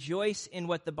we rejoice in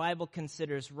what the Bible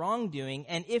considers wrongdoing,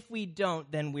 and if we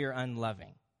don't, then we're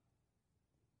unloving.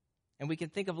 And we can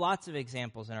think of lots of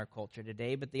examples in our culture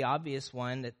today, but the obvious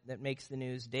one that makes the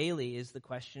news daily is the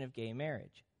question of gay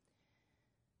marriage.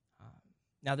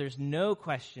 Now, there's no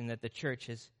question that the church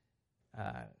has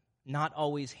not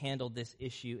always handled this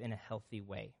issue in a healthy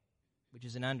way, which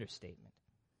is an understatement.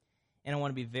 And I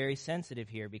want to be very sensitive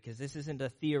here, because this isn't a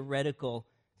theoretical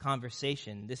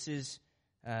conversation. This is,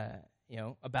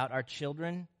 about our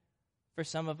children for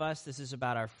some of us. This is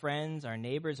about our friends, our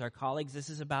neighbors, our colleagues. This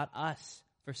is about us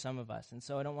for some of us. And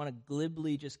so I don't want to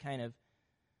glibly just kind of,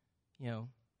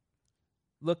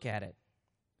 look at it.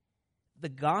 The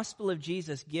gospel of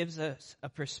Jesus gives us a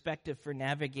perspective for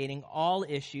navigating all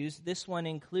issues, this one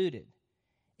included.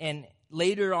 And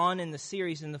later on in the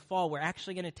series in the fall, we're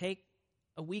actually going to take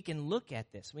a week and look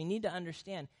at this. We need to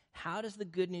understand, how does the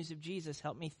good news of Jesus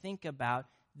help me think about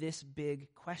this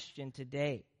big question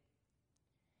today?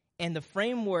 And the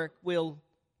framework we'll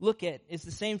look at is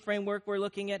the same framework we're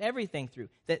looking at everything through.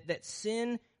 That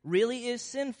sin really is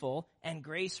sinful and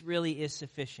grace really is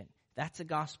sufficient. That's a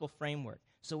gospel framework.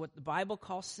 So what the Bible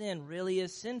calls sin really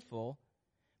is sinful,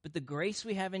 but the grace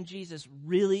we have in Jesus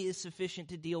really is sufficient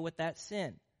to deal with that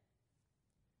sin.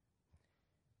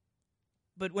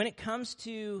 But when it comes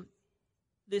to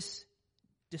this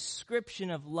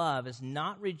description of love as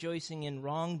not rejoicing in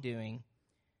wrongdoing,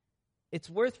 it's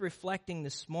worth reflecting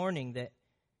this morning that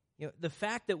the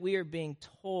fact that we are being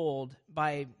told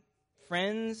by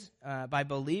friends, by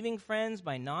believing friends,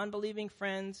 by non-believing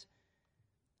friends,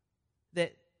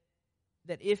 that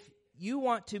if you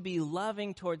want to be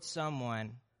loving towards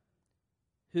someone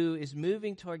who is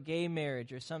moving toward gay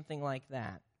marriage or something like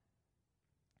that,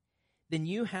 then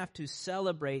you have to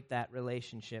celebrate that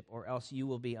relationship, or else you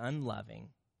will be unloving.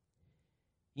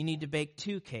 You need to bake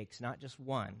 2 cakes, not just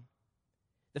one.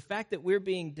 The fact that we're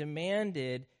being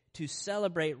demanded to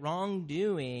celebrate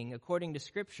wrongdoing according to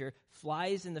Scripture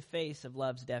flies in the face of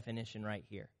love's definition right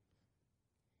here.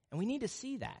 And we need to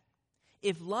see that.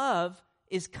 If love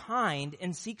is kind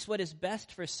and seeks what is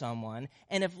best for someone,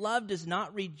 and if love does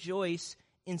not rejoice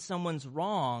in someone's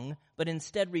wrong, but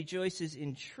instead rejoices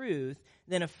in truth,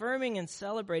 then affirming and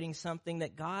celebrating something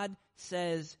that God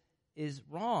says is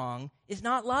wrong is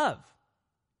not love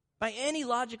by any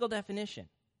logical definition.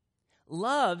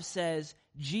 Love says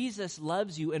Jesus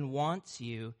loves you and wants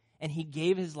you, and he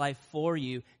gave his life for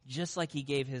you just like he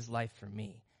gave his life for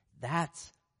me.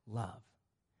 That's love,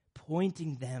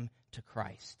 pointing them to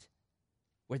Christ,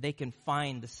 where they can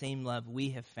find the same love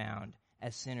we have found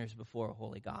as sinners before a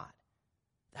holy God.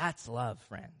 That's love,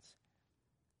 friends.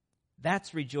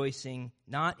 That's rejoicing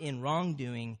not in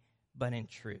wrongdoing, but in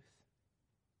truth.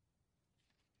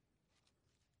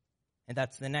 And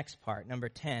that's the next part, number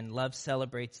 10. Love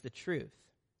celebrates the truth.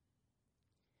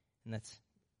 And that's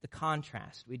the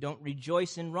contrast. We don't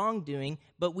rejoice in wrongdoing,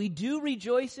 but we do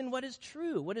rejoice in what is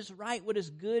true, what is right, what is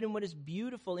good, and what is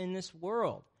beautiful in this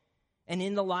world and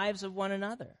in the lives of one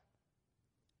another.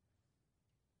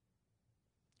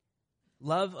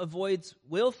 Love avoids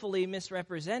willfully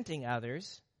misrepresenting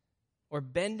others or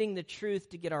bending the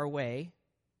truth to get our way.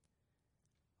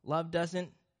 Love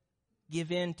doesn't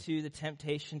give in to the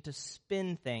temptation to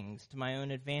spin things to my own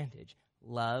advantage.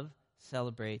 Love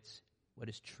celebrates what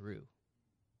is true.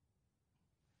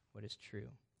 what is true.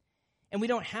 And we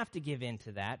don't have to give in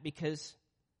to that, because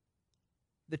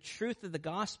the truth of the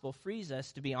gospel frees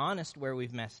us to be honest where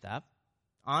we've messed up,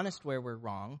 honest where we're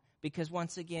wrong, because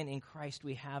once again, in Christ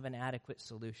we have an adequate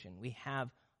solution. We have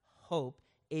hope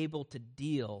able to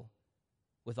deal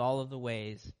with all of the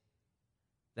ways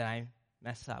that I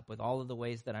mess up, with all of the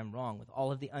ways that I'm wrong, with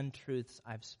all of the untruths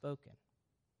I've spoken.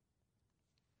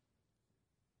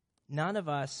 None of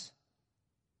us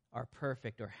are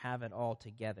perfect or have it all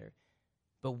together.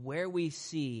 But where we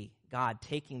see God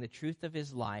taking the truth of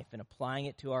his life and applying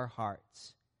it to our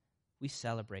hearts, we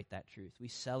celebrate that truth. We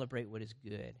celebrate what is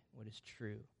good, what is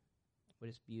true, what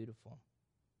is beautiful.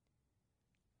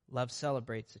 Love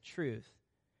celebrates the truth.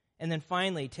 And then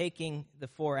finally, taking the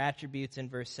 4 attributes in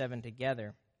verse 7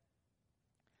 together,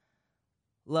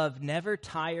 love never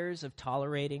tires of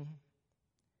tolerating.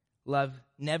 Love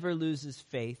never loses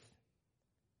faith,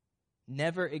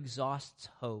 never exhausts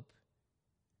hope,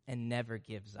 and never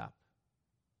gives up.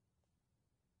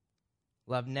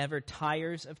 Love never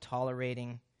tires of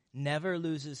tolerating, never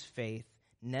loses faith,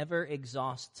 never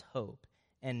exhausts hope,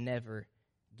 and never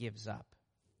gives up.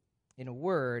 In a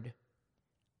word,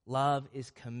 love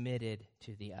is committed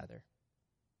to the other.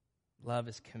 Love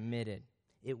is committed.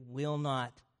 It will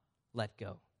not let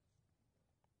go.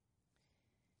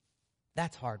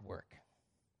 That's hard work.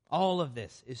 All of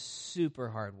this is super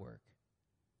hard work.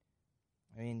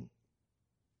 I mean,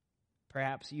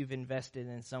 perhaps you've invested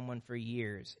in someone for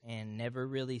years and never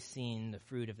really seen the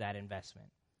fruit of that investment.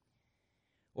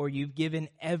 Or you've given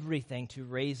everything to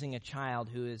raising a child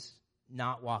who is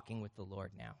not walking with the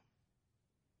Lord now.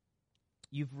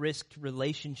 You've risked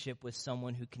relationship with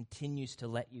someone who continues to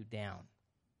let you down,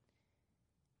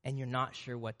 and you're not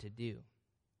sure what to do.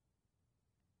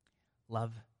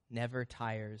 Love never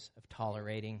tires of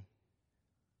tolerating,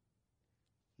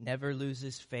 never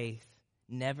loses faith,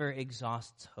 never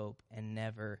exhausts hope, and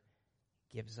never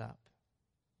gives up.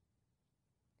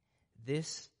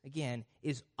 This, again,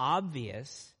 is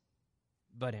obvious,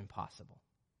 but impossible.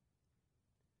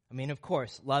 I mean, of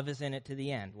course, love is in it to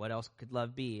the end. What else could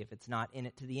love be if it's not in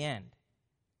it to the end?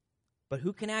 But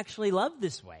who can actually love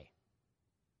this way?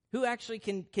 Who actually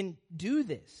can do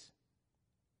this?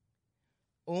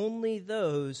 Only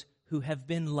those who have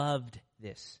been loved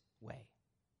this way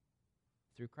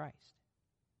through Christ.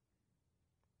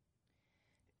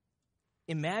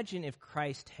 Imagine if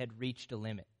Christ had reached a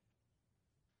limit.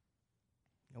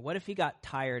 Now, what if he got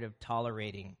tired of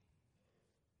tolerating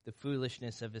the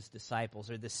foolishness of his disciples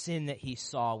or the sin that he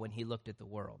saw when he looked at the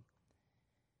world?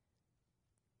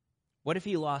 What if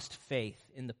he lost faith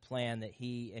in the plan that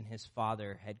he and his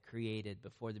Father had created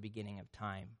before the beginning of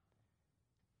time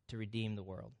to redeem the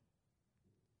world?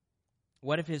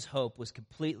 What if his hope was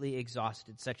completely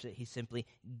exhausted such that he simply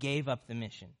gave up the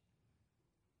mission?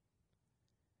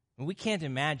 And we can't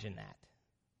imagine that.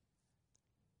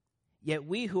 Yet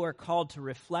we who are called to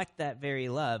reflect that very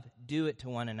love do it to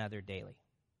one another daily.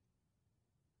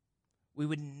 We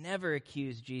would never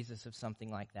accuse Jesus of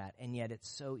something like that, and yet it's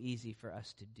so easy for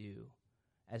us to do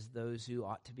as those who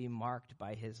ought to be marked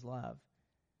by his love.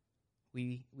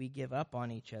 We give up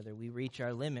on each other. We reach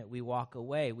our limit. We walk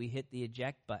away. We hit the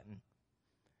eject button.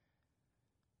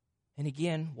 And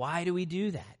again, why do we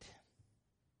do that?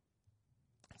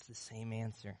 It's the same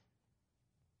answer.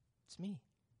 It's me.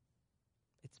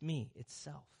 It's me. It's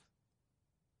self.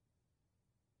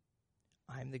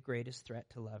 I'm the greatest threat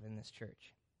to love in this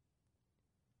church.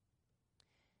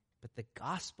 But the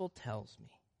gospel tells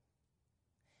me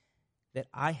that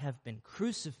I have been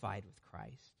crucified with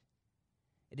Christ.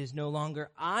 It is no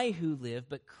longer I who live,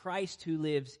 but Christ who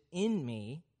lives in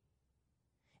me.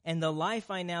 And the life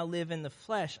I now live in the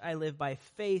flesh, I live by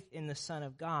faith in the Son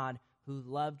of God who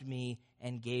loved me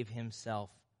and gave himself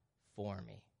for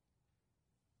me.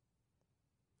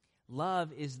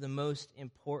 Love is the most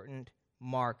important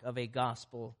mark of a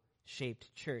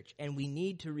gospel-shaped church, and we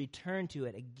need to return to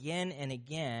it again and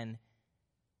again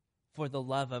for the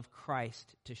love of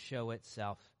Christ to show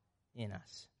itself in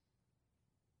us.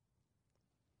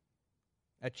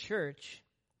 A church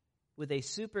with a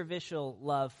superficial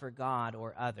love for God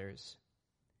or others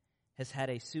has had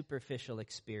a superficial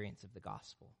experience of the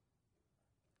gospel.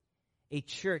 A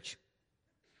church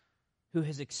who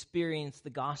has experienced the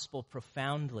gospel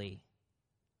profoundly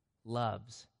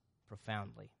loves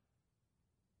profoundly.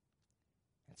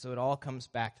 And so it all comes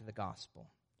back to the gospel.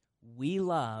 We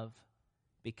love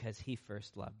because he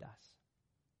first loved us.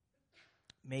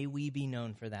 May we be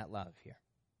known for that love here.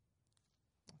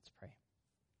 Let's pray.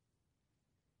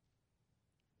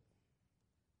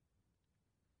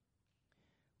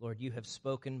 Lord, you have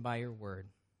spoken by your word.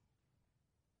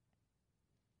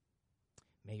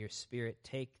 May your Spirit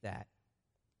take that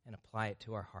and apply it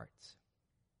to our hearts.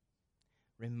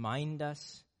 Remind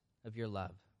us of your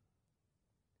love.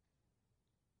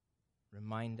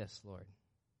 Remind us, Lord.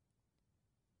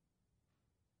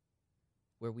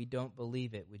 Where we don't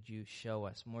believe it, would you show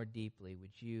us more deeply?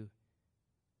 Would you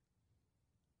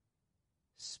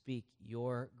speak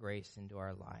your grace into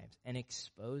our lives and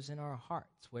expose in our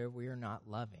hearts where we are not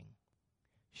loving?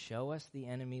 Show us the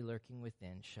enemy lurking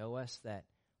within. Show us that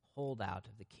holdout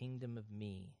of the kingdom of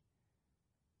me.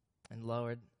 And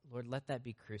Lord, let that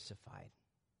be crucified.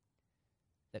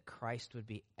 That Christ would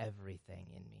be everything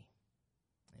in me,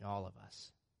 in all of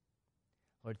us.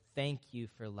 Lord, thank you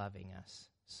for loving us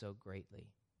so greatly.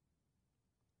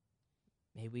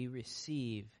 May we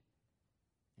receive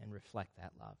and reflect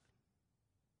that love.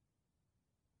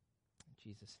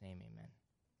 In Jesus' name, amen.